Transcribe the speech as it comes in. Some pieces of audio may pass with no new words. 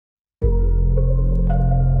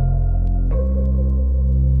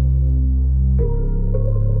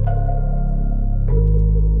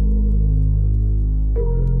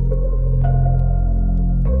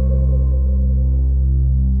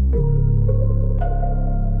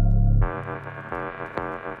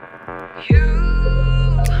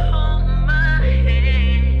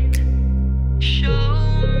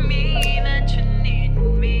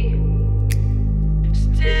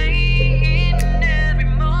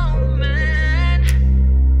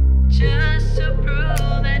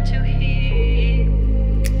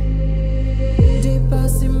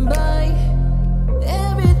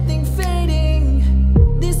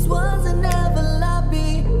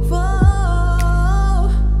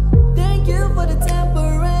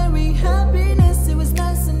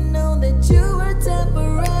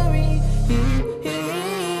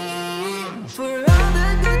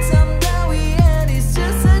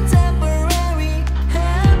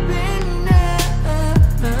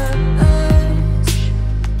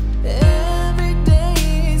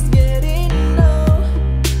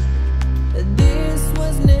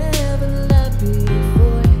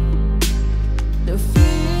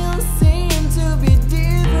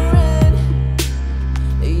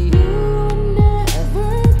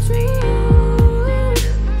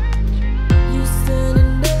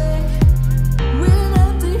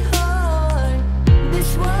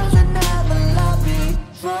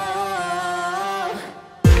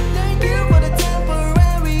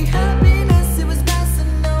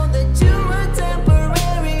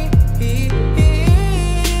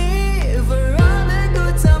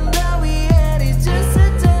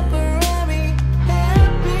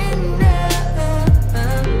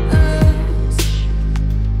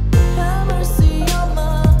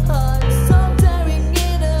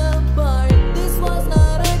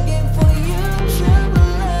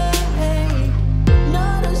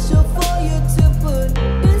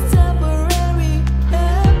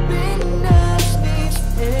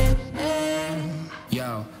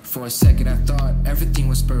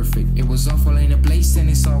was all falling in place and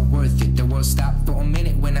it's all worth it. The world stopped for a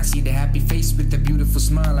minute when I see the happy face with the beautiful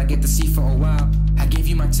smile I get to see for a while. I gave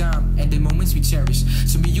you my time and the moments we cherish.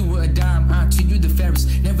 To me you were a dime, to you the fairest.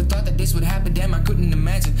 Never thought that this would happen, damn I couldn't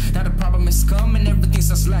imagine. Now the problem has come and everything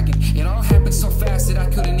starts lacking. It all happened so fast that I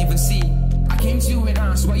couldn't even see. I came to you and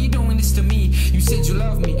asked, why you doing this to me? You said you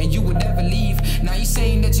love me and you would never leave. Now you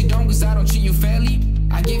saying that you don't cause I don't treat you fairly.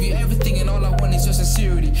 I gave you everything and all I want is your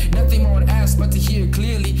sincerity. Nothing more to ask but to hear it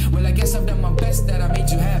clearly. Well I guess I've done my best that I made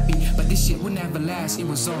you happy, but this shit would never last, it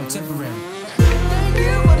was all temporary.